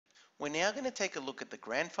We're now going to take a look at the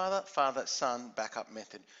grandfather, father, son backup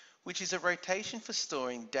method, which is a rotation for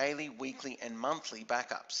storing daily, weekly, and monthly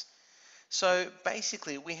backups. So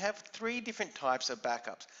basically, we have three different types of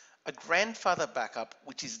backups. A grandfather backup,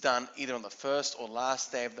 which is done either on the first or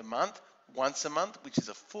last day of the month, once a month, which is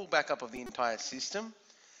a full backup of the entire system.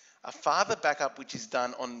 A father backup, which is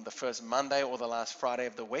done on the first Monday or the last Friday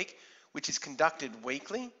of the week, which is conducted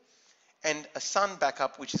weekly. And a son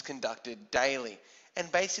backup, which is conducted daily.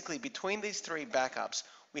 And basically between these three backups,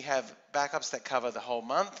 we have backups that cover the whole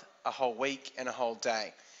month, a whole week, and a whole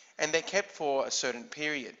day. And they're kept for a certain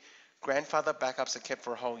period. Grandfather backups are kept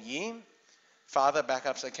for a whole year, father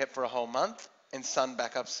backups are kept for a whole month, and son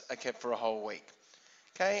backups are kept for a whole week.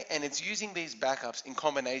 Okay, and it's using these backups in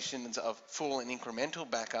combinations of full and incremental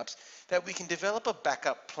backups that we can develop a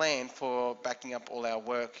backup plan for backing up all our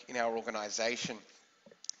work in our organization.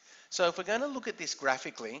 So if we're going to look at this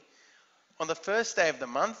graphically, on the first day of the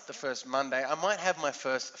month, the first Monday, I might have my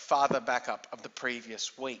first father backup of the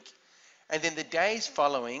previous week. And then the days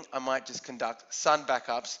following, I might just conduct son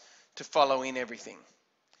backups to follow in everything.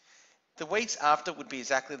 The weeks after would be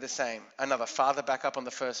exactly the same. Another father backup on the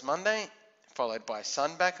first Monday, followed by son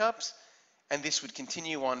backups, and this would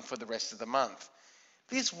continue on for the rest of the month.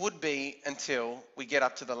 This would be until we get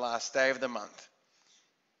up to the last day of the month.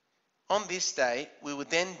 On this day, we would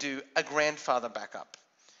then do a grandfather backup.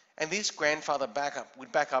 And this grandfather backup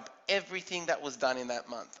would back up everything that was done in that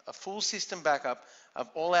month, a full system backup of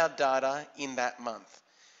all our data in that month.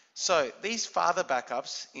 So these father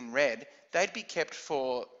backups in red, they'd be kept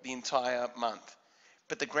for the entire month,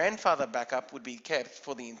 but the grandfather backup would be kept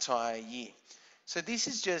for the entire year. So this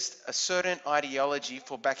is just a certain ideology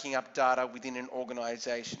for backing up data within an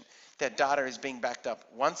organization. That data is being backed up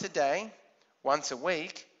once a day, once a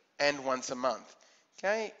week, and once a month.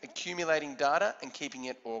 Okay, accumulating data and keeping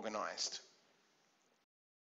it organized.